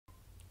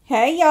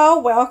Hey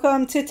y'all,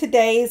 welcome to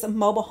today's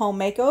mobile home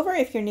makeover.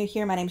 If you're new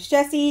here, my name's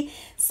Jessie.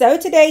 So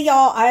today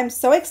y'all, I'm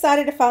so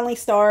excited to finally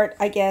start,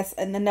 I guess,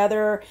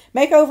 another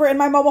makeover in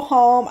my mobile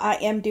home. I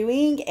am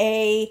doing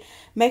a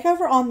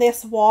makeover on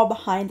this wall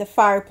behind the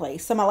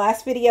fireplace. So my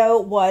last video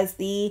was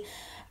the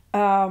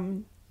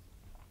um,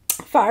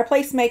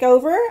 fireplace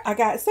makeover. I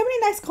got so many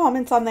nice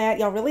comments on that.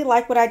 Y'all really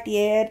like what I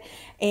did,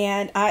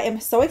 and I am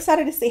so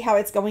excited to see how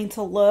it's going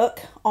to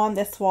look on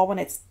this wall when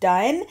it's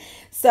done.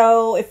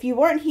 So if you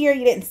weren't here,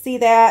 you didn't see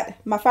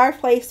that. My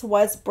fireplace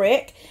was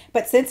brick,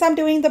 but since I'm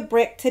doing the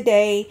brick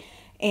today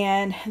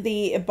and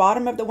the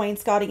bottom of the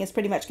wainscoting is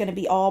pretty much going to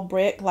be all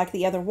brick like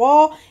the other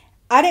wall,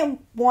 I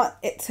didn't want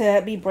it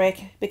to be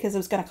brick because it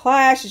was going to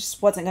clash. It just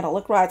wasn't going to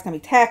look right. It's going to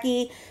be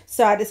tacky.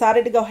 So I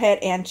decided to go ahead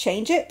and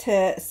change it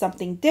to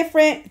something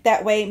different.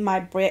 That way my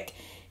brick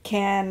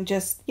can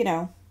just,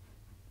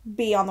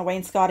 be on the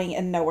wainscoting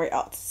and nowhere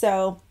else.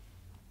 So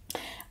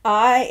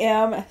I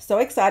am so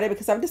excited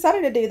because I've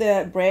decided to do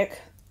the brick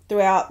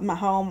throughout my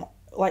home,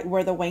 like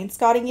where the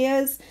wainscoting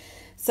is.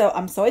 So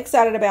I'm so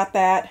excited about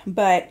that.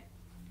 But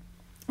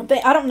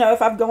I don't know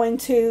if I'm going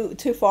too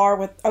far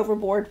with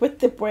overboard with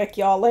the brick,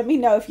 y'all. Let me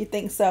know if you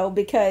think so,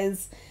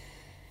 because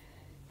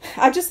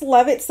I just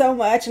love it so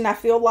much, and I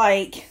feel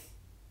like,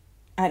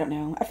 I don't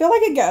know, I feel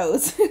like it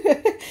goes.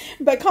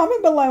 But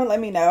comment below and let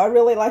me know. I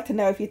really like to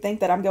know if you think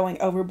that I'm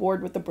going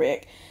overboard with the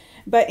brick.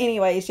 But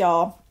anyways,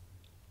 y'all,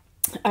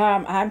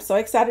 I'm so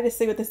excited to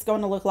see what this is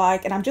going to look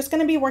like, and I'm just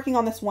going to be working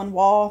on this one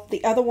wall.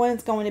 The other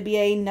one's going to be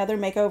another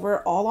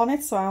makeover all on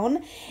its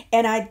own,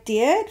 and I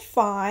did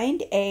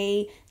find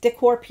a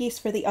decor piece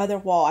for the other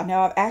wall. I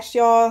know I've asked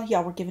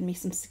y'all were giving me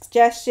some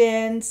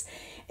suggestions,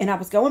 and I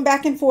was going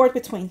back and forth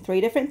between 3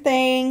 different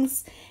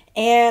things,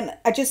 and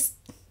I just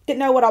didn't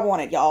know what I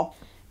wanted, y'all.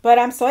 But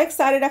I'm so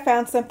excited I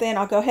found something.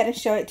 I'll go ahead and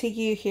show it to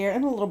you here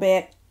in a little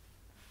bit.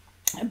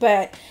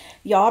 But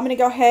y'all, I'm going to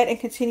go ahead and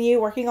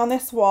continue working on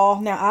this wall.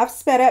 Now, I've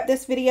sped up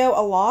this video a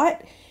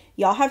lot.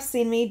 Y'all have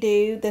seen me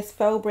do this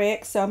faux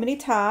brick so many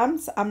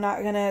times. I'm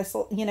not going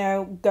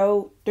to,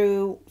 go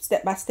through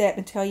step by step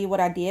and tell you what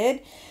I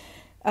did.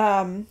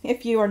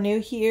 If you are new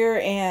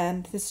here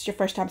and this is your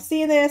first time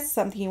seeing this,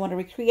 something you want to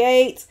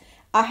recreate,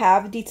 I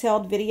have a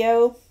detailed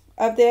video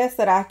of this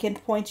that I can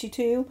point you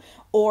to,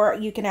 or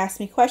you can ask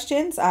me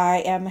questions. I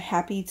am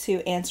happy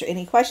to answer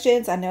any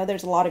questions. I know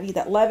there's a lot of you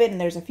that love it,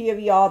 and there's a few of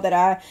y'all that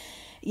I,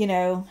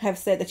 have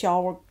said that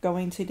y'all were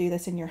going to do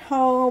this in your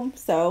home.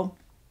 So,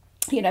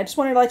 just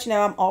wanted to let you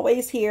know I'm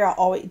always here. I'll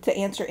always to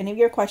answer any of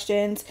your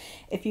questions.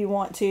 If you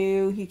want to,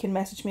 you can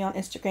message me on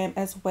Instagram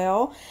as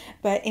well.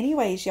 But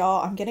anyways,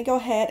 y'all, I'm gonna go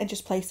ahead and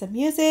just play some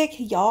music.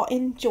 Y'all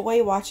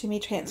enjoy watching me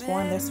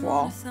transform this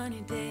wall.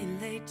 Sunny day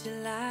in late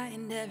July,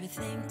 and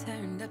everything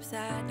turned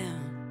upside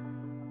down.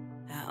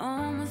 I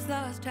almost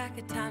lost track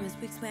of time as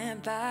weeks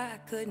went by. I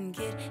couldn't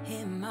get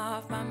him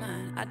off my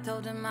mind. I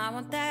told him I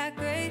want that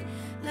great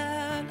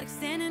love, like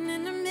standing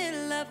in the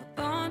middle of a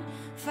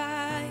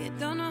bonfire. You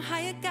don't know how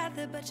you got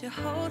there, but you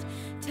hold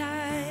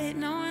tight,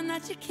 knowing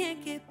that you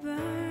can't get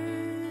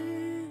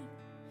burned.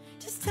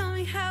 Just tell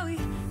me how we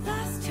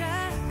lost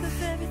track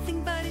of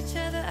everything but each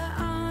other. I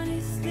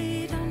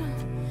honestly don't know.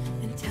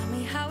 And tell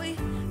me how we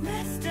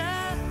messed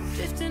up,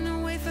 drifting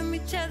away from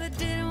each other.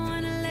 Didn't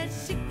want to let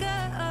you go.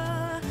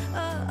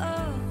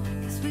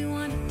 Cause we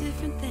wanted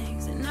different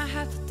things, and I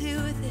have to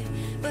deal with it,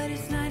 but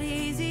it's not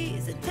easy.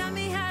 So tell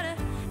me how to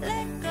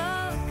let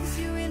go, cause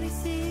you really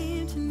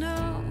seem to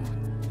know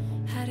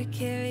how to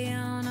carry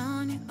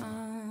on your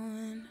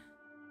own.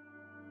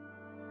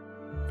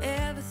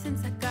 Ever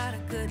since I got a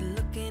good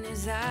look in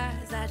his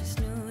eyes, I just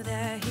knew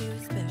that he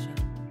was special.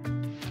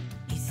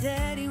 He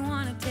said he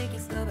wanted to take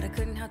it slow, but I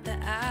couldn't help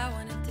that I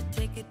wanted to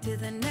take it to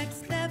the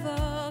next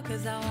level.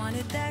 Cause I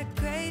wanted that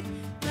great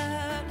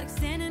love, like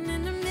standing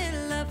in the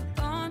middle of a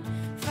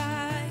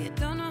bonfire. You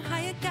don't know how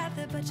you got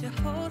there, but you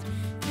hold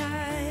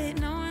tight,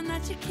 knowing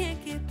that you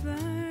can't get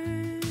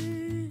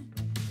burned.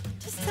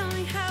 Just tell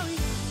me how we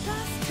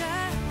lost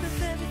track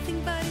of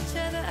everything but each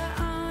other.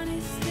 I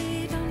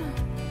honestly don't know.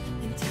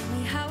 And tell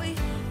me how we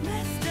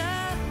messed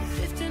up,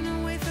 drifting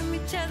away from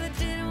each other.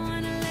 Didn't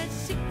want to let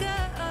you go.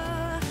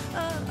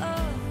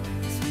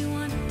 Cause we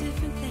wanted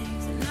different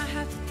things, and I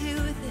have to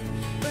deal with it,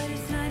 but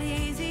it's not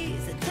easy.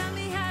 So tell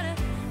me how to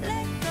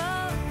let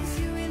go, cause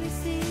you really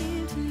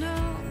seem to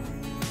know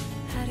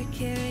how to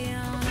carry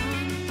on.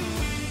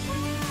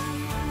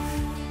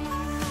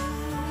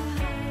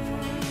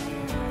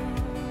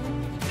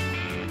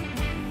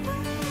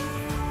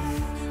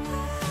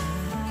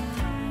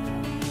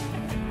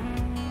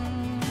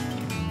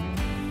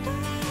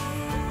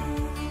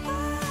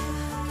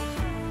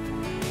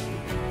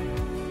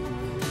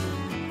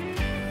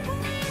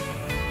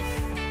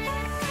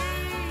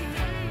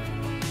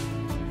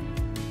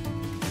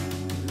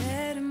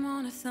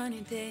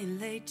 Sunny day in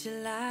late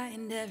July,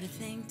 and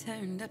everything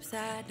turned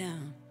upside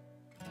down.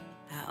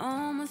 I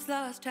almost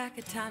lost track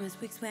of time as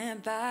weeks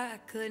went by. I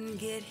couldn't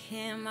get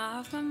him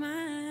off my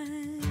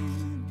mind.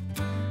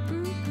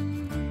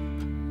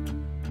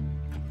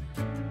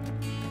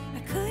 I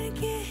couldn't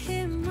get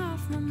him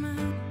off my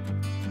mind.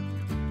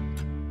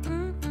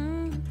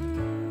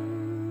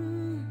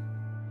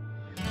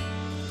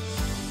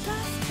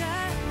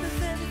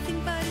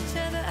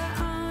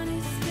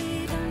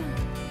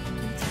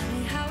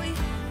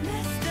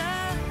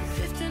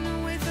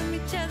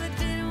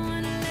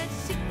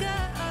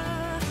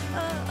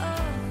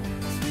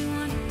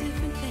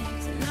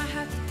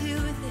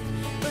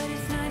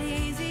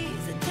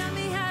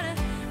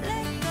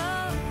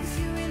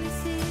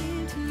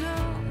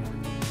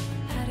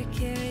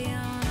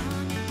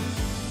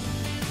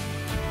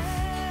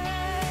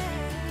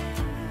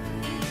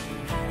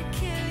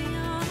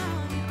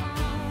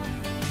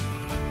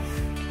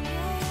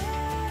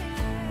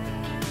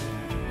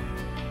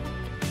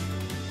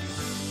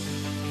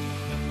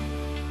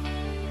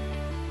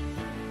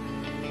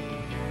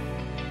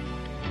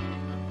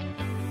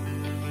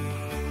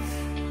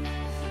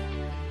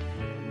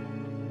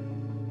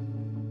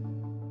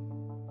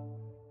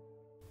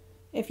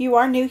 If you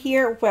are new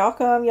here,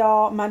 welcome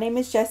y'all. My name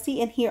is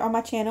Jessie, and here on my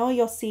channel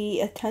you'll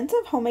see tons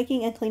of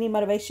homemaking and cleaning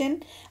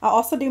motivation. I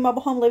also do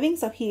mobile home living,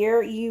 so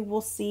here you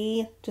will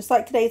see, just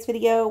like today's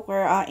video,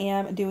 where I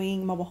am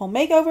doing mobile home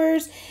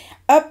makeovers,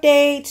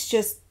 updates,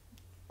 just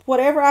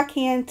whatever I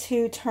can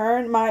to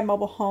turn my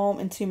mobile home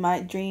into my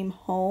dream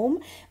home,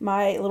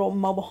 my little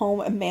mobile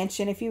home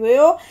mansion, if you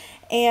will.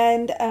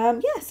 And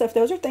yeah, so if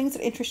those are things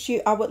that interest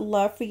you, I would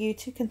love for you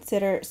to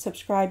consider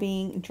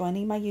subscribing,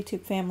 joining my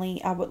YouTube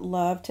family. I would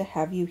love to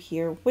have you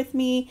here with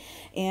me.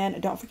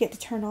 And don't forget to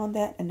turn on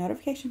that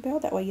notification bell.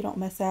 That way you don't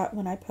miss out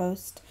when I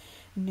post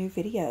new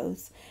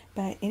videos.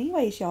 But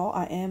anyways, y'all,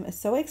 I am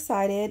so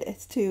excited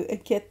to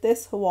get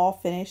this wall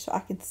finished so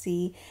I can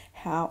see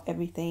how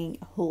everything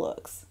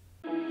looks.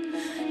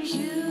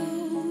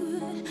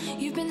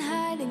 You've been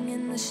hiding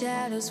in the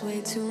shadows way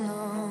too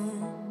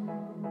long.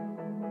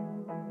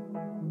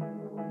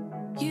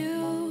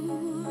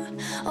 You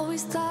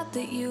always thought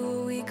that you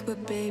were weak,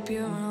 but babe,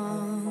 you're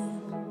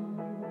wrong.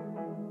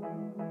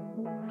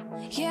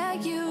 Yeah,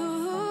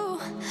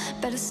 you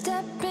better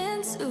step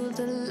into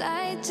the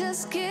light,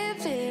 just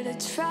give it a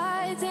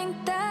try.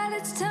 Think that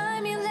it's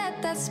time you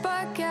let that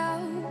spark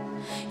out.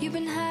 You've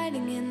been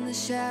hiding in the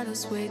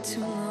shadows way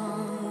too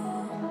long.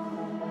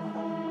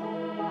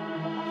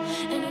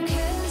 And who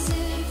cares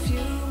if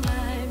you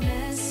might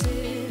mess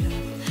it up?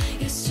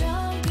 You're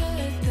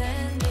stronger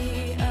than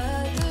the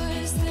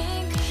others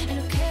think. And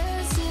who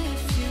cares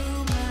if you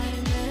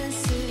might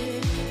mess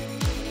it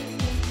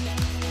up?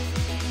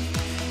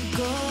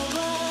 Go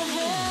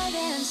ahead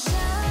and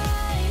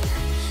shine,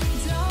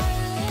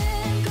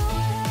 darling. Go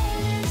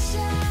ahead and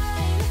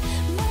shine,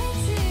 my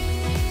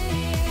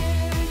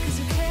dear. 'Cause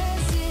who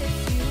cares if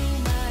you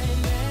might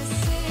mess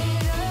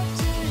it up?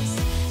 Just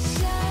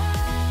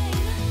shine.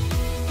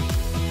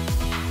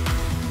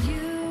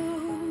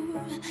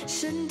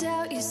 Shouldn't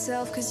doubt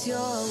yourself, 'cause you're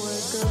a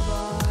work of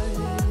art.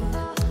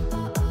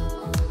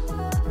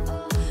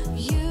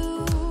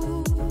 You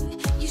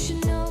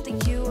should know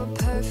that you are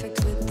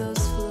perfect with those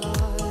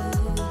flaws.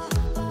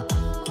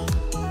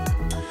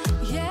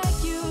 Yeah,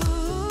 you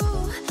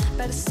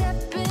better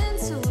step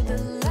into the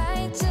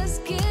light,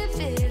 just give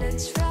it a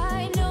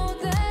try. Know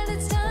that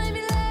it's time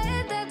you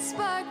let that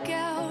spark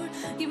out.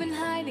 You've been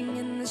hiding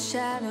in the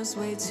shadows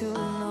way too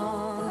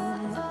long.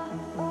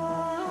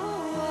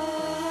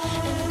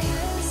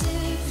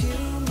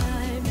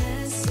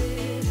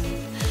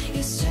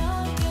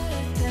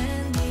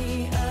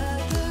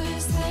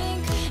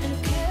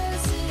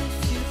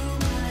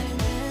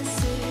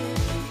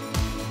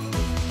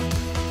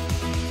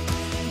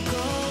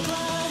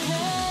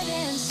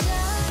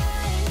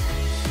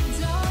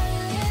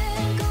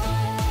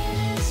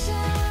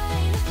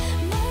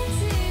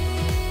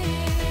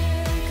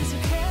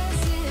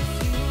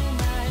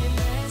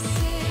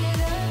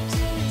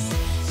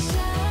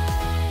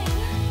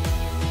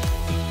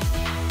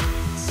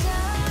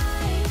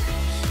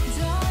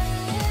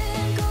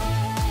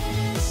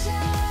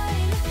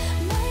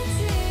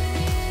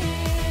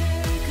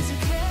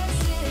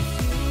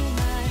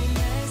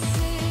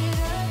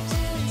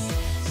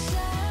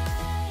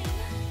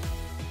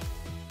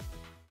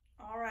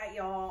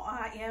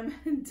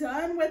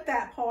 Done with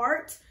that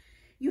part.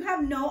 You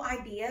have no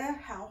idea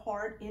how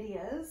hard it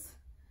is.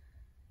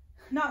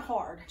 Not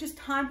hard, just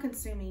time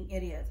consuming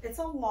it is. It's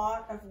a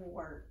lot of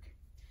work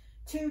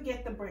to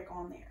get the brick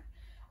on there.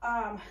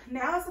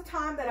 Now is the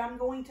time that I'm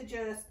going to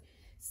just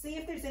see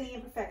if there's any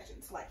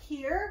imperfections. Like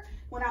here,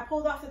 when I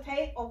pulled off the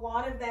tape, a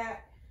lot of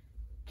that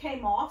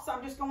came off. So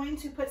I'm just going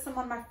to put some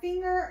on my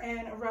finger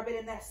and rub it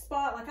in that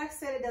spot. Like I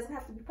said, it doesn't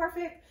have to be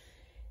perfect.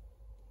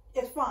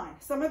 It's fine.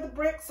 Some of the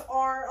bricks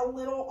are a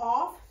little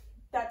off.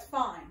 That's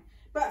fine.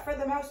 But for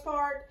the most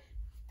part,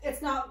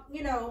 it's not,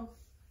 you know,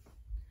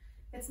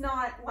 it's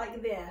not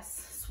like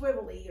this,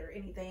 swivelly or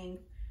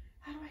anything.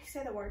 How do I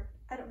say the word?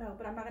 I don't know,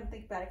 but I'm not going to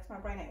think about it because my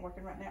brain ain't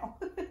working right now.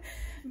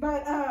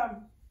 But,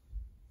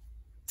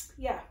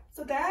 yeah,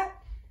 so now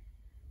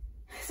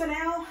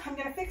I'm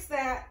going to fix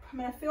that. I'm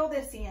going to fill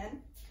this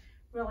in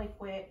really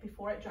quick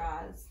before it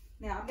dries.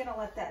 Now I'm going to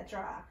let that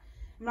dry.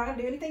 I'm not going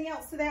to do anything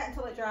else to that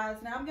until it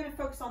dries. Now I'm going to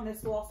focus on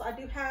this wall. So I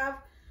do have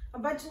a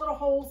bunch of little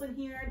holes in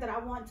here that I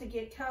want to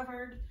get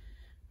covered.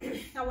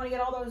 I want to get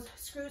all those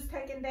screws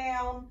taken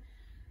down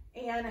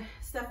and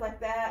stuff like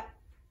that.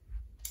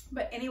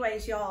 But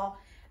anyways, y'all,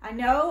 I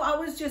know I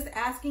was just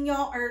asking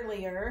y'all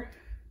earlier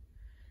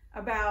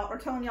about, or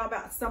telling y'all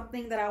about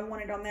something that I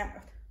wanted on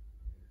that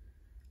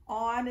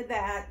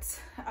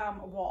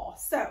wall.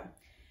 So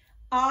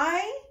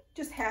I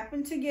just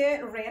happened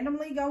to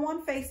randomly go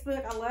on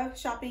Facebook. I love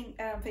shopping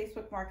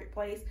Facebook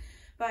Marketplace,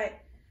 but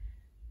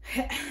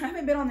I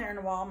haven't been on there in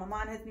a while. My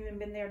mom hasn't even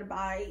been there to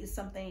buy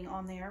something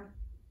on there.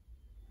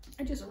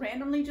 I just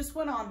randomly just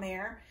went on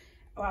there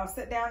while I was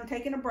sitting down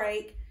taking a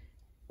break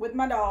with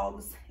my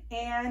dogs,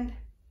 and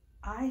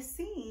I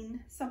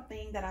seen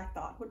something that I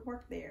thought would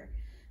work there.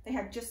 They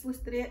had just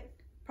listed it.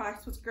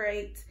 Price was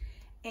great.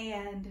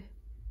 And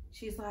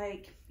she's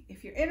like,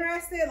 if you're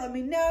interested, let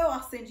me know.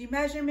 I'll send you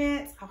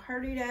measurements. I'll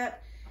hurry it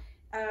up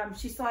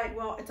she's like,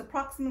 well, it's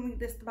approximately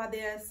this by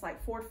this,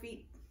 like 4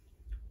 feet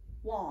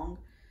long.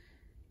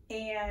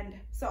 And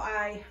so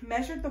I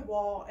measured the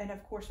wall, and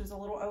of course it was a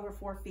little over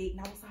 4 feet.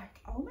 And I was like,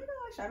 oh my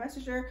gosh, I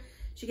messaged her.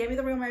 She gave me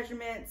the real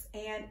measurements,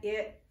 and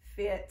it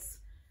fits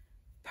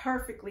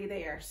perfectly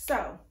there. So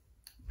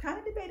I'm kind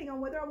of debating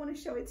on whether I want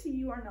to show it to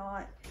you or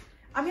not.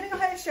 I'm going to go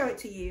ahead and show it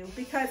to you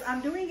because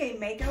I'm doing a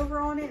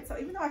makeover on it. So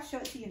even though I show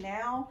it to you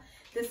now,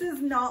 this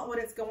is not what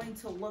it's going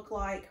to look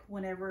like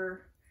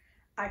whenever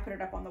I put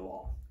it up on the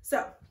wall.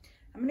 So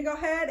I'm going to go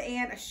ahead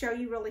and show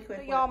you really quick.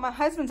 So y'all, my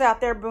husband's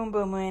out there boom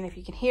booming. If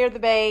you can hear the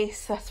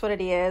bass, that's what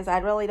it is. I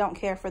really don't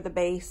care for the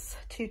bass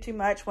too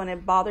much when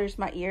it bothers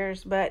my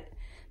ears, but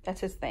that's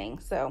his thing.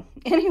 So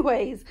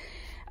anyways,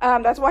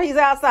 that's why he's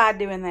outside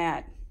doing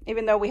that,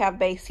 even though we have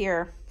bass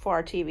here for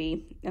our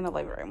TV in the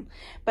living room.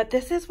 But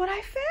this is what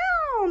I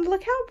found.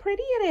 Look how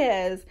pretty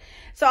it is.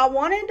 So I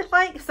wanted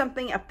like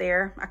something up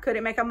there. I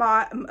couldn't make up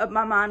my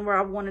mind where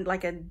I wanted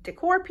like a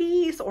decor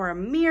piece or a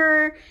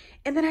mirror.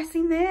 And then I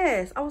seen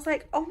this. I was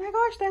like, oh my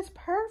gosh, that's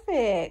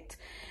perfect.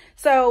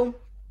 So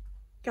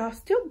y'all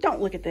still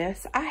don't look at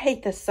this. I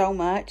hate this so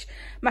much.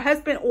 My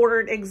husband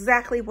ordered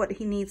exactly what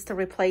he needs to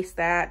replace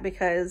that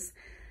because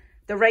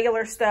the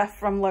regular stuff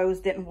from Lowe's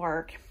didn't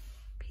work.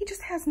 He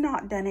just has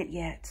not done it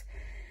yet.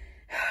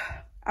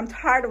 I'm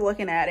tired of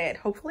looking at it.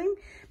 Hopefully,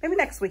 maybe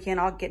next weekend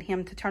I'll get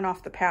him to turn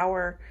off the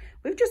power.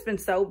 We've just been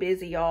so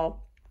busy, y'all.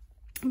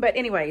 But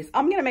anyways,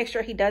 I'm going to make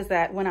sure he does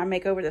that when I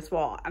make over this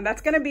wall. And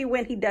that's going to be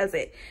when he does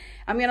it.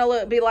 I'm going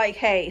to be like,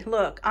 hey,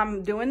 look,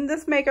 I'm doing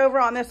this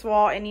makeover on this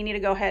wall and you need to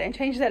go ahead and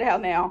change that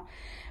out now.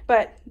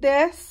 But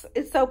this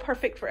is so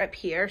perfect for up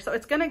here. So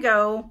it's going to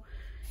go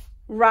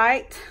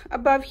right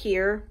above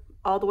here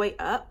all the way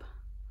up.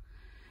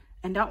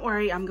 And don't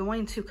worry, I'm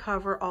going to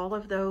cover all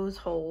of those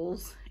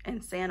holes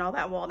and sand all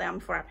that wall down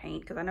before I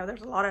paint, because I know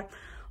there's a lot of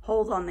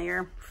holes on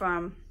there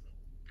from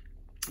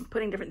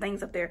putting different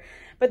things up there.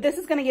 But this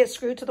is going to get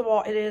screwed to the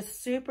wall. It is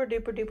super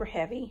duper duper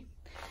heavy,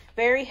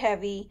 very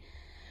heavy.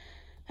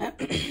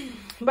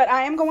 But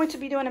I am going to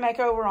be doing a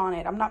makeover on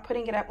it. I'm not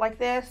putting it up like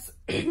this.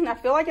 I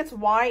feel like it's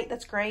white.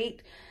 That's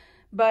great.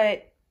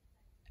 But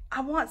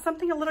I want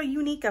something a little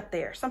unique up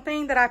there,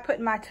 something that I put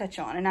my touch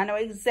on, and I know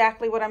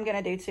exactly what I'm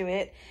going to do to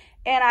it.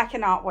 And I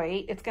cannot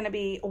wait. It's going to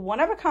be one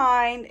of a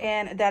kind,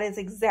 and that is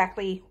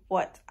exactly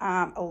what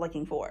I'm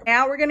looking for.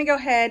 Now we're going to go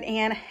ahead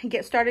and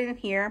get started in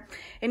here.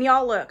 And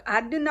y'all look,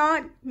 I did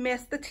not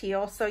miss the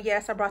teal. So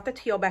yes, I brought the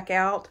teal back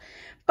out,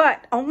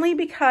 but only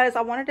because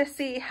I wanted to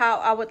see how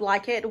I would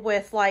like it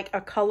with like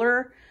a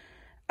color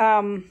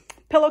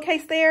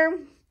pillowcase there.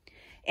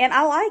 And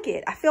I like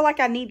it. I feel like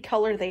I need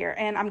color there.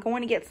 And I'm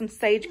going to get some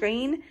sage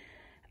green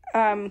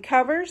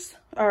covers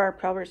for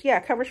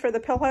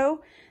the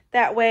pillow.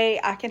 That way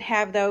I can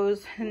have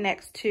those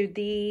next to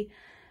the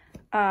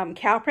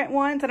cow print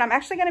ones. And I'm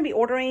actually going to be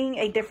ordering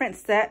a different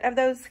set of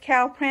those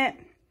cow print,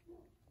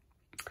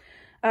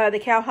 the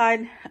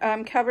cowhide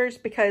covers,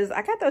 because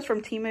I got those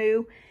from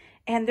Temu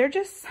and they're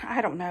just,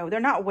 I don't know,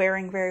 they're not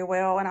wearing very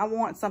well. And I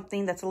want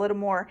something that's a little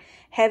more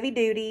heavy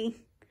duty.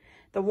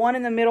 The one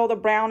in the middle, the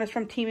brown, is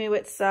from Temu.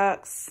 It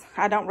sucks.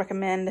 I don't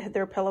recommend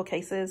their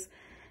pillowcases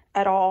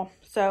at all.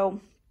 So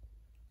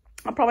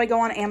I'll probably go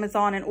on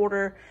Amazon and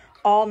order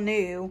all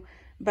new.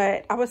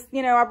 But I was,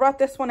 you know, I brought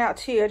this one out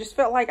too. I just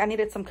felt like I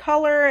needed some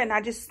color, and I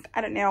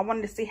don't know, I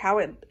wanted to see how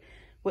it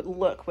would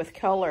look with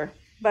color.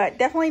 But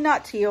definitely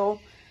not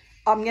teal.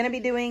 I'm going to be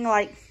doing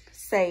like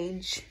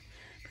sage,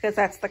 because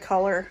that's the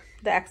color,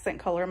 the accent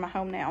color in my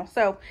home now.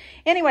 So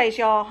anyways,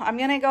 y'all, I'm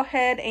going to go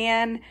ahead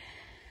and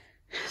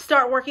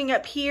start working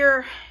up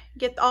here,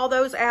 get all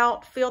those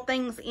out, fill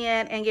things in,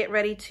 and get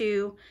ready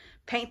to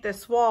paint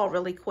this wall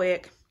really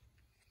quick.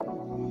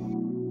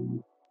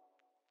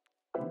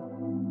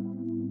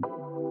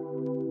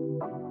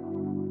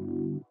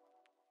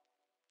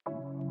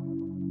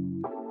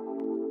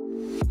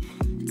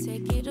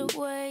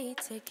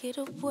 Take it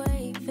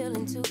away,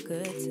 feeling too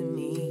good to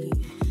me.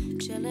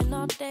 Chilling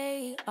all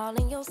day, all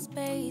in your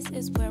space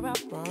is where I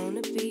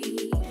wanna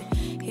be.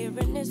 Here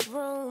in this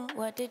room,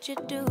 what did you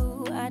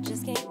do? I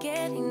just can't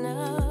get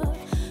enough.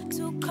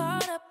 Too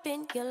caught up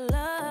in your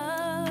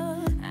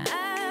love.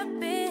 I've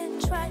been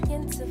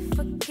trying to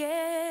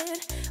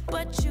forget,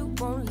 but you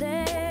won't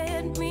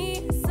let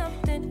me.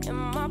 Something in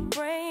my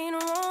brain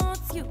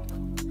wants you.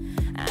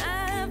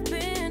 I've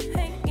been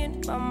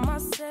hanging by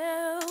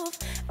myself,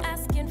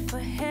 asking for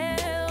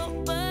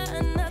help,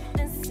 but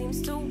nothing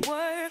seems to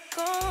work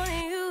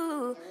on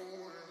you.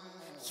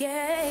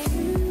 Yeah,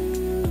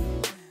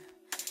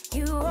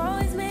 you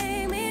always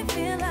make me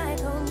feel like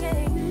home.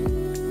 Yeah,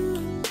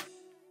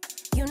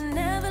 you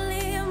never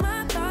leave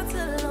my thoughts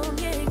alone.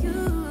 Yeah,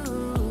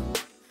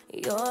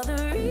 you're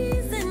the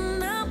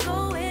reason I'm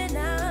going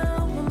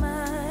out my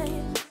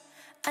mind.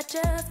 I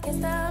just can't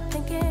stop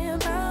thinking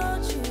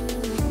about you.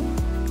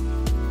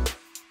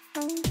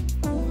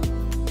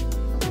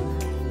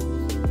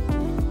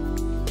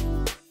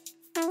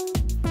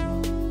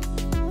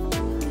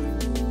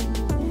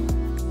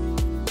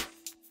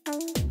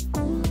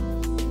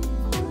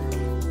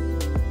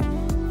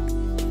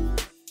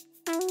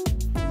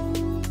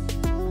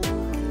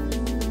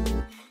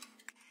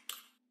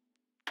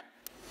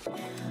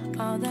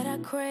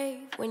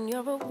 crave when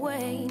you're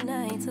away,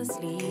 nights are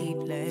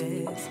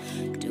sleepless.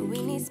 Do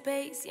we need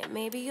space? Yeah,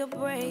 maybe a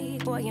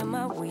break. Boy, you're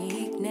my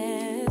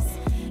weakness.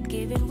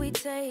 Give and we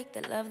take,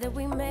 the love that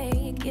we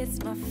make,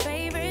 it's my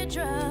favorite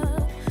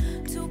drug.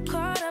 Too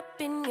caught up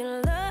in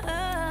your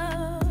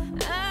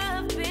love.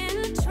 I've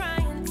been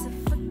trying to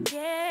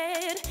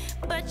forget,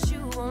 but you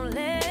won't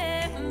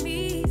let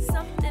me.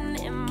 Something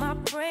in my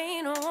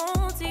brain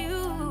wants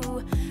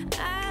you.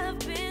 I've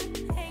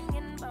been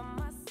hanging by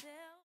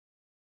myself.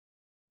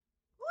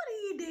 What are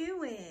you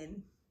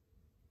doing?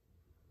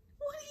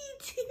 What are you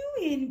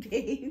doing,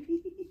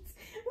 babies?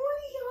 What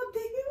are y'all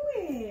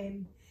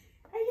doing?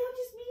 Are y'all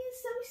just being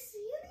so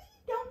silly?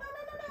 No.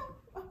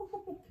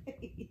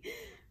 Okay.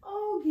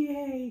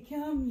 Okay,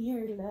 come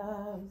here,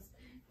 loves.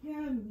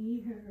 Come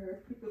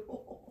here.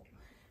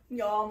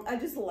 Y'all, I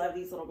just love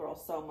these little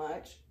girls so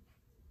much.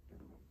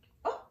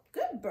 Oh,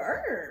 good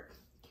burp.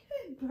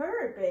 Good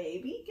burp,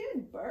 baby.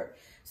 Good burp.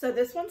 So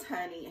this one's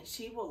Honey, and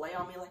she will lay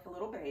on me like a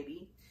little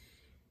baby.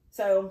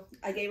 So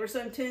I gave her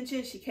some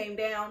attention. She came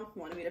down,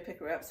 wanted me to pick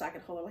her up so I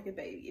could hold her like a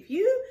baby. If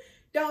you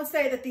don't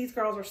say that these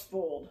girls are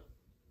spoiled,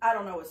 I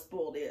don't know what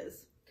spoiled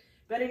is.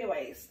 But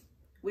anyways,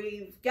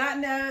 we've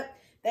gotten up.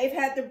 They've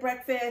had their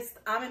breakfast.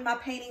 I'm in my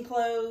painting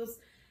clothes.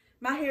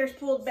 My hair's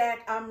pulled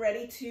back. I'm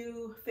ready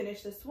to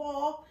finish this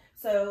wall.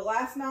 So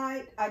last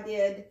night I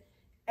did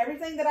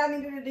everything that I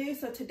needed to do.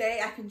 So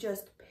today I can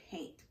just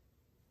paint.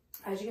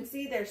 As you can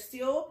see, there's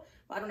still,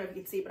 well, I don't know if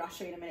you can see, but I'll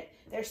show you in a minute.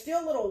 There's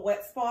still little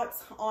wet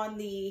spots on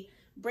the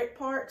brick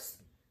parts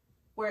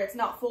where it's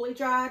not fully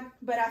dried,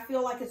 but I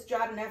feel like it's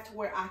dried enough to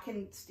where I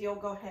can still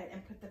go ahead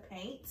and put the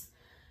paint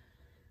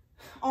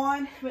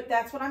on. But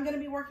that's what I'm going to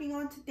be working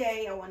on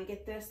today. I want to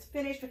get this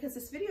finished because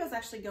this video is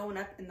actually going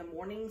up in the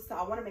morning, so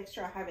I want to make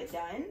sure I have it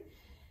done.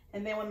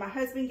 And then when my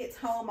husband gets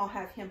home, I'll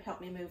have him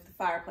help me move the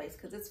fireplace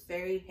because it's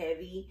very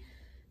heavy.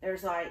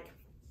 There's like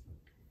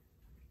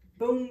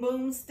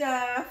boom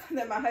stuff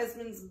that my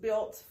husband's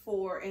built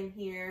for in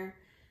here,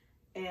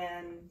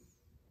 and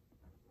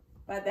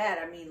by that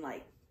I mean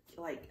like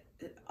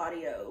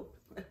audio.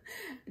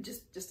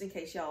 just in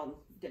case y'all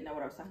didn't know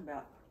what I was talking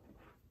about.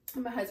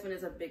 My husband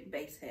is a big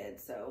bass head,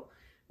 so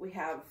we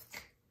have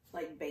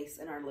like bass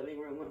in our living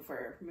room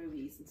for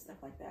movies and stuff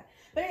like that.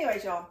 But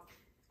anyways, y'all,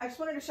 I just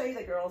wanted to show you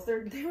the girls.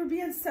 They were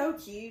being so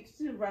cute,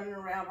 just running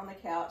around on the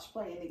couch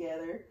playing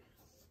together.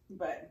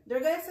 But they're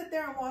gonna sit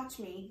there and watch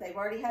me. They've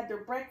already had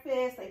their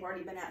breakfast. They've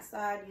already been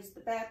outside, used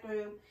the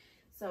bathroom.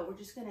 So we're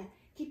just gonna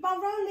keep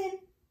on rolling.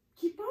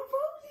 Keep on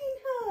rolling,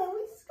 huh?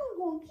 We're just gonna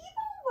go keep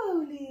on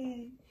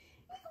rolling.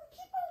 We're gonna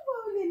keep on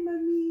rolling,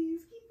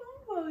 mummies. Keep on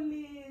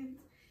rolling.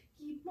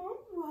 Keep on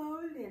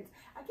rolling.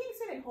 I can't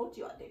sit and hold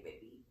you all day,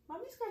 baby.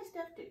 Mommy's got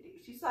stuff to do.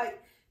 She's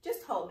like,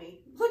 just hold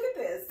me. Look at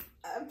this.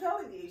 I'm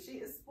telling you, she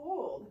is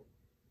spoiled.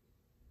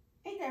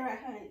 Ain't that right,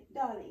 honey?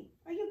 Dolly,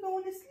 are you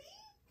going to sleep?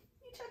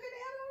 You took a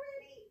nap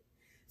already?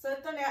 So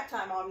it's their nap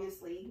time,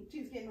 obviously.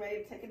 She's getting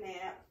ready to take a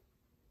nap.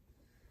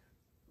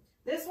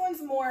 This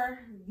one's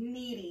more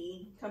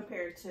needy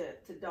compared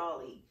to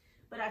Dolly.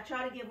 But I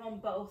try to give them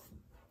both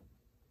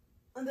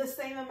the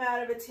same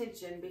amount of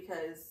attention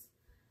because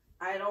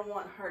I don't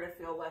want her to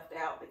feel left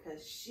out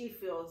because she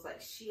feels like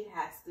she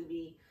has to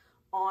be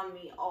on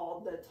me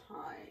all the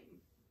time.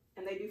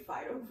 And they do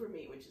fight over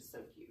me, which is so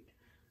cute.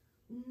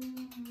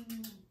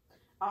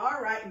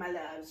 All right, my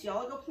loves.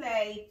 Y'all go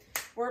play.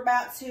 We're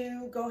about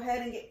to go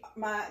ahead and get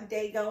my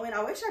day going.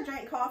 I wish I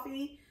drank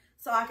coffee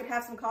so I could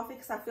have some coffee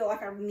because I feel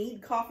like I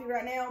need coffee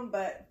right now,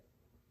 but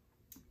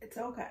it's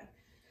okay.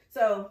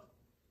 So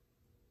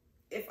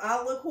if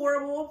I look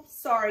horrible,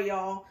 sorry,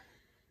 y'all.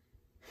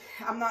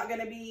 I'm not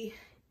going to be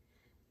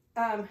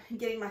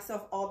getting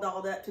myself all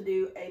dolled up to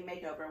do a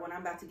makeover when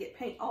I'm about to get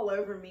paint all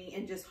over me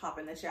and just hop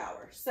in the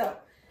shower. So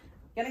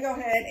gonna go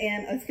ahead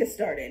and let's get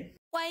started.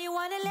 Why you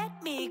wanna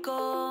let me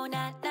go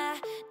now?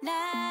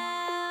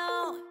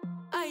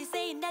 Are you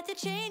saying that to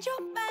change your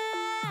mind?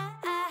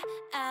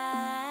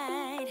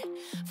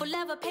 For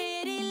love or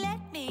pity,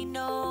 let me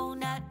know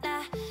now.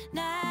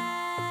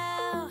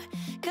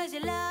 Cause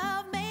your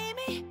love made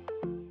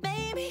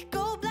me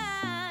go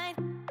blind.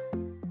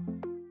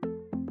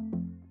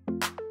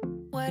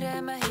 What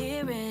am I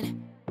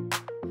hearing?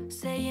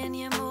 Saying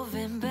you're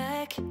moving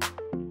back.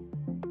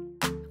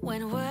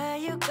 When were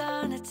you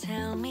gonna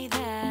tell me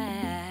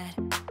that?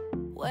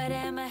 What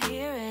am I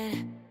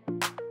hearing?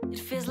 It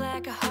feels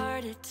like a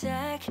heart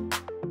attack.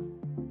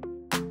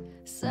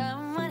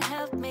 Someone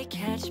help me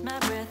catch my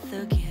breath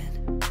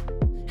again.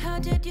 How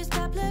did you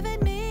stop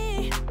loving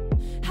me?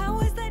 How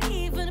is that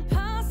even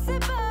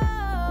possible?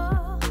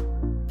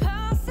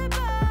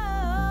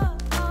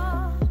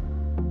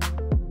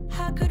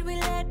 How could we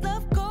let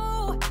love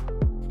go?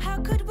 How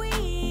could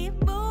we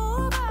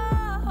move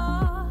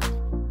on?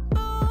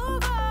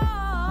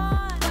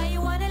 Why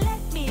you wanna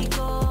let me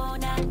go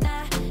now?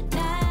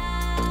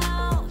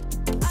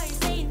 Are you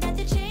saying that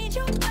to change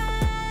your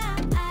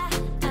mind?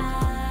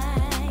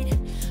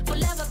 For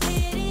love or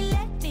pity,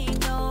 let me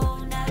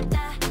know now.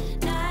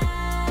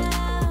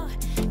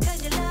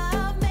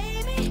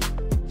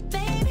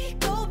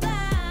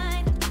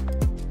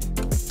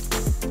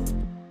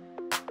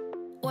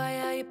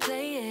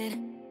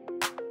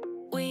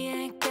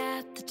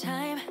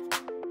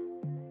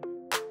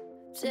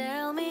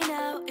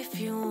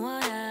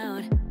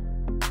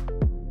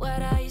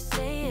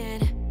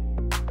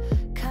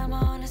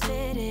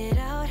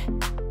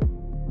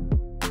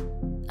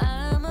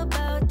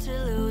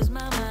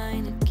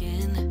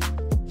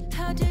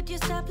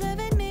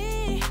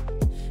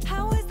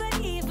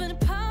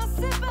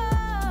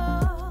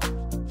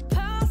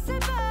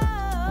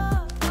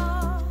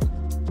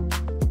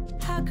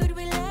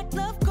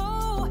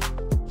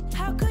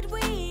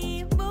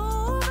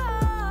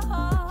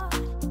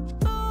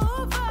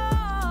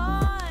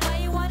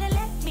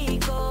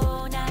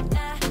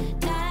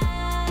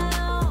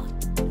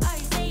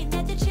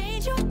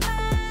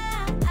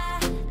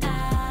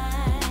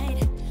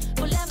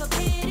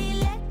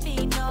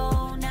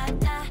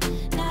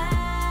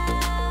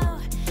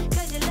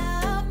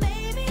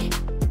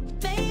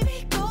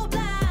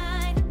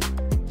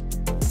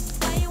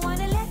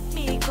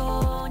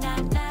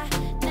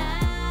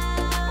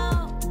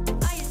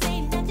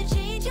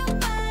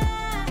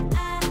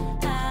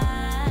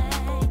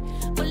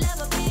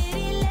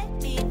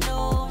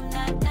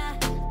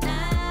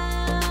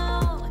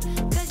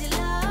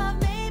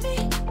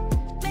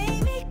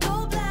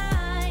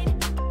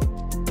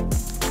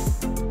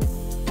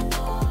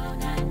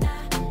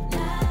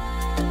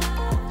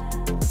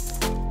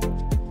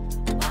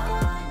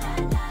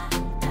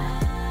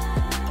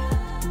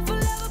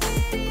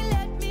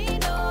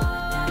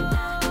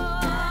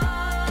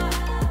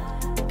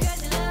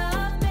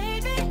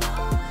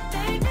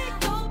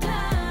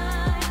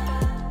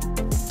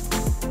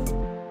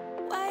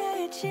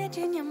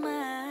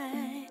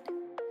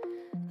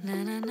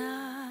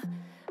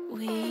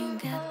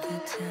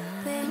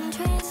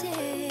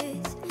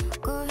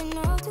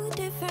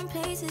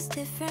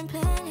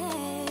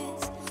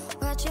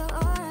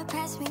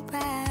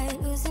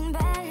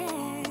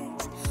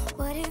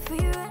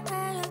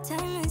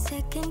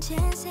 taking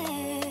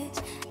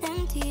chances,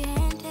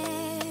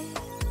 empty-handed.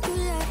 You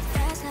like the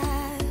fast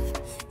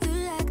life, you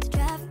like to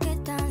drive,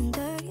 get down and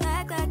dirty,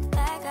 act like the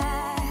bad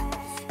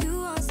guy.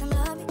 You want some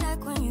love, you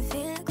like when you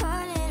feel like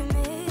calling at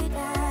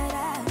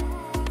midnight.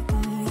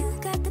 You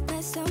got the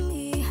best of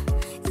me,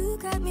 you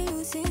got me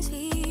losing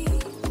sleep.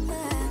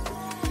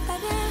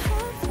 I've been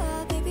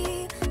hopeful,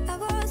 baby, I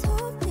was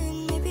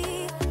hoping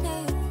maybe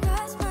that you'd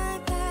cross my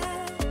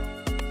path.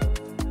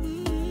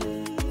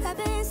 I've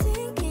been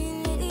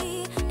sinking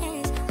lately, and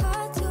it's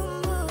hard to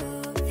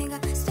move. Think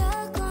I'm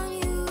stuck on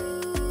you.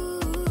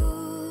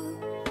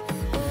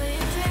 Oh,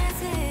 in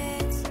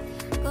transits,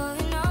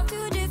 going off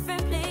to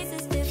different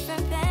places,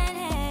 different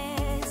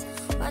planets.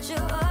 Watch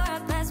your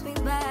aura pass me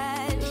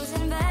by,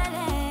 losing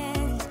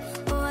balance.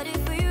 What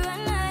if we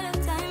run out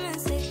of time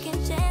and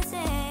second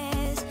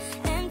chances,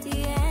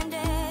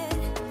 empty-handed?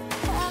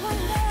 I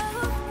wonder,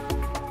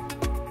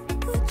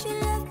 would you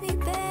love me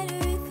better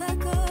if I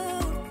go?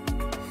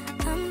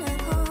 I'm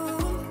not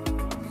home.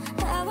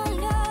 I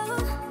wonder,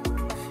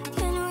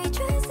 can we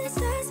trust the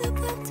stars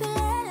above to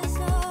let us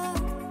know?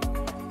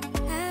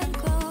 I'd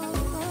go.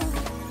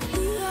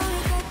 We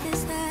only got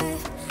this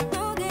life,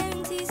 no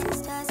guarantees and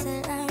stars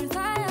align.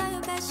 Follow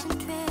your passion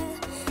trail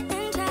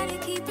and try to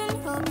keep an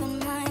open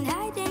mind.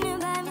 Hiding it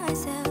by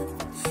myself,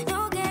 no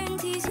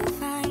guarantees you'll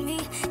find me.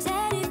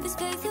 Said if it's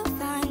faith you'll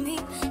find me,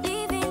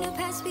 leaving the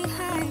past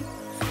behind.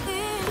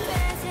 We're in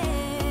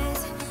trances,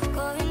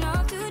 going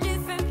off to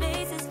different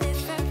places,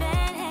 different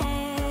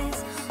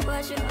planets.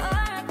 Watch your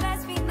aura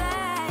pass me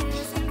by,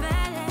 losing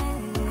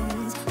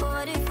balance.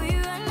 What if we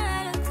run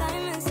out of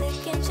time and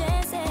second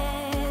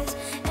chances,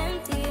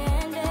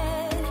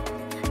 empty-handed?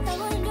 I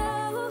wonder,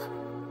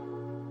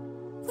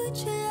 would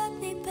you love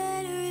me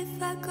better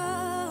if I go?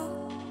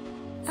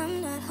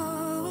 I'm not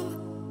home.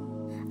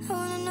 I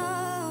wanna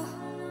know,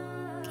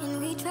 can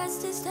we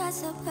trust the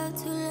stars above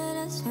to let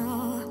us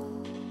know?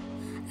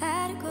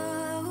 I'd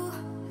go.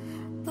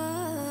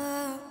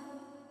 Whoa.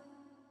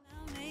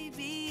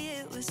 Maybe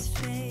it was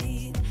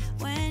fate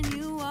when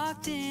you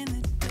walked in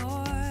the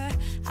door.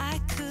 I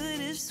could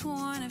have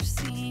sworn I've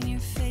seen your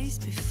face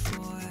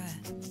before.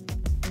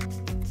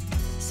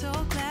 So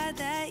glad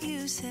that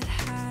you said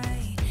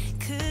hi,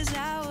 'cause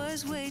I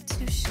was way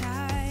too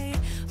shy.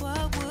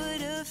 What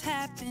would have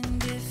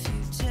happened if you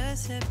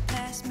just had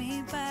passed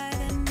me by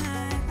the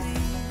night? We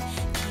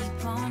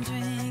keep on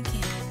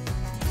drinking,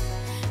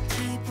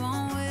 keep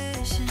on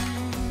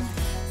wishing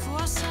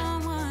for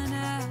someone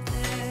out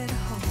there to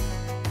hold.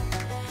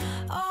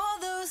 All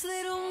those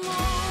little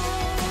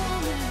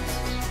moments,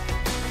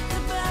 the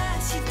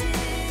bites you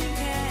didn't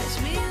catch,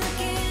 me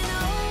looking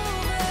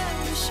over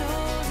your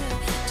shoulder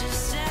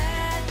just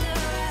at the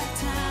right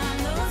time.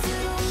 Those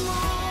little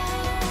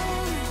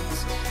moments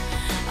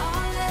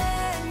all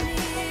led me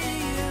to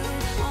you,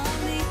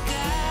 only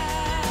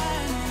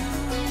God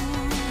knew.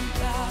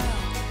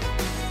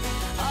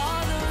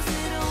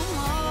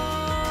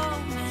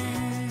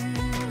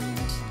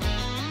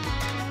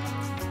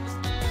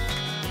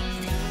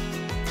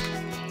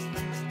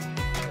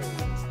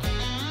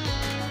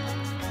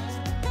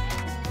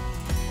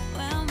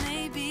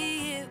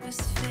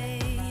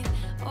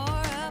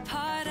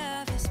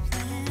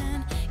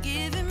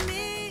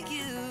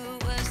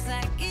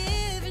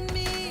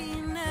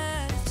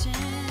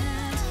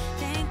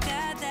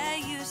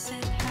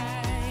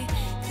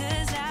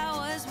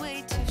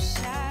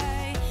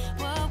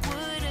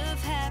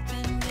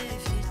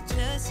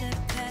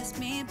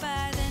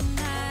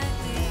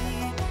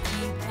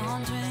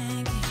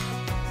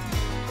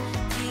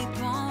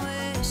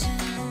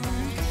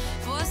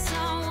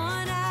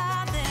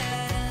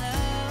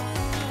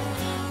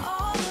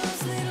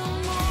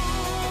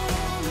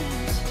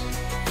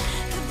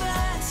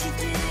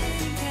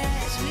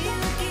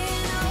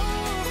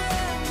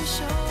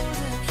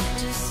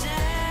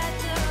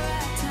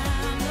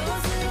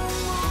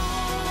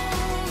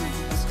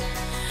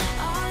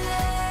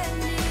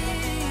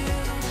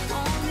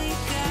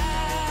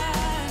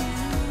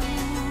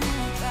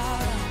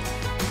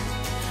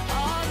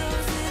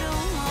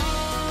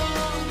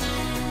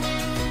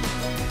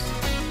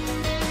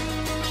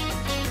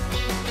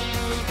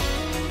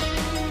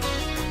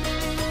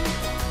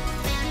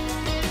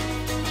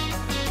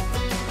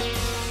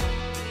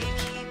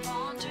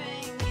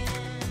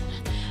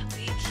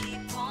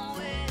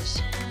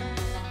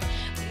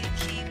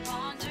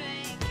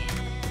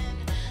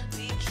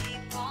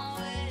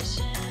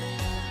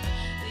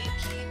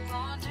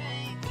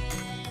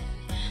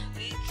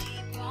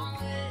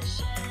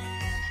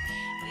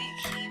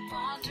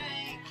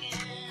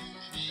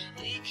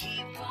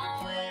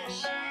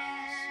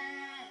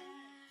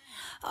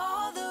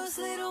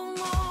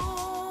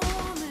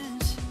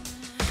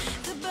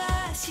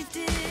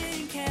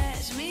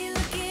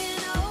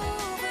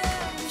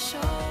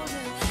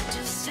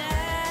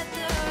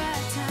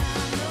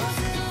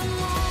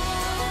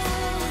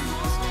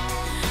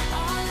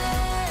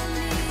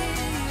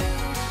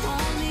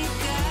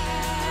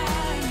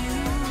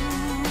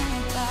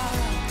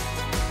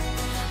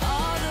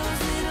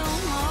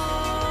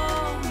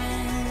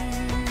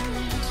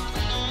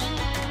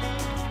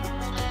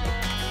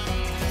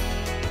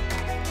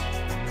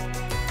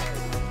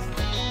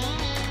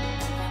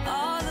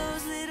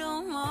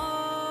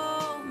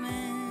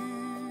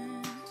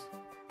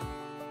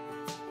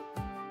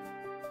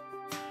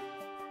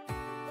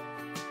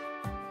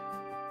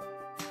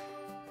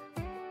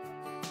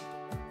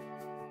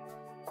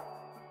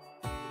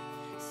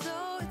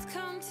 it's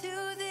come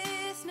to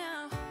this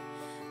now.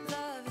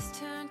 Love has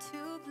turned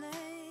to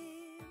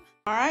blame.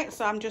 All right,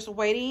 so I'm just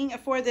waiting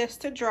for this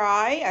to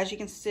dry. As you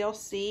can still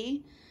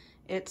see,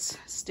 it's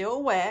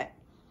still wet.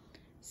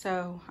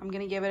 So I'm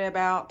gonna give it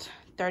about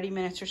 30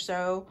 minutes or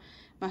so.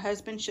 My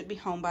husband should be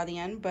home by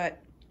then,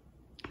 but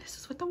this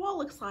is what the wall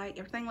looks like.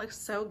 Everything looks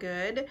so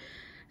good.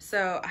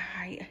 So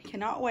I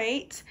cannot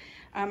wait.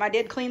 I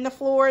did clean the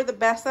floor the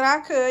best that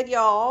I could,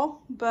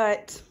 y'all,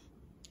 but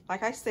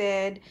like I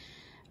said,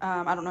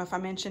 I don't know if I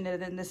mentioned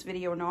it in this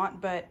video or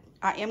not, but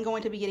I am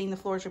going to be getting the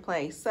floors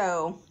replaced.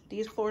 So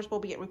these floors will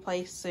be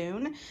replaced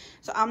soon.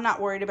 So I'm not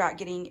worried about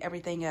getting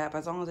everything up,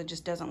 as long as it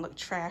just doesn't look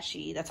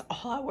trashy. That's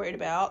all I'm worried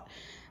about.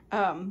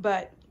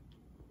 But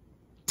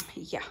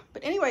yeah,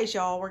 but anyways,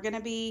 y'all, we're gonna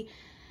be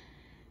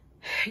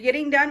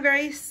getting done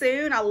very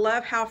soon. I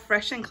love how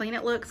fresh and clean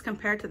it looks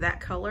compared to that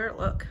color.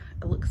 Look,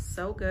 it looks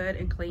so good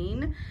and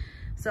clean.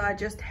 So I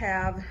just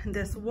have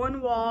this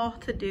one wall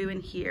to do in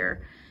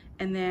here,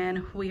 and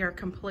then we are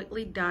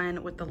completely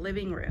done with the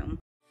living room.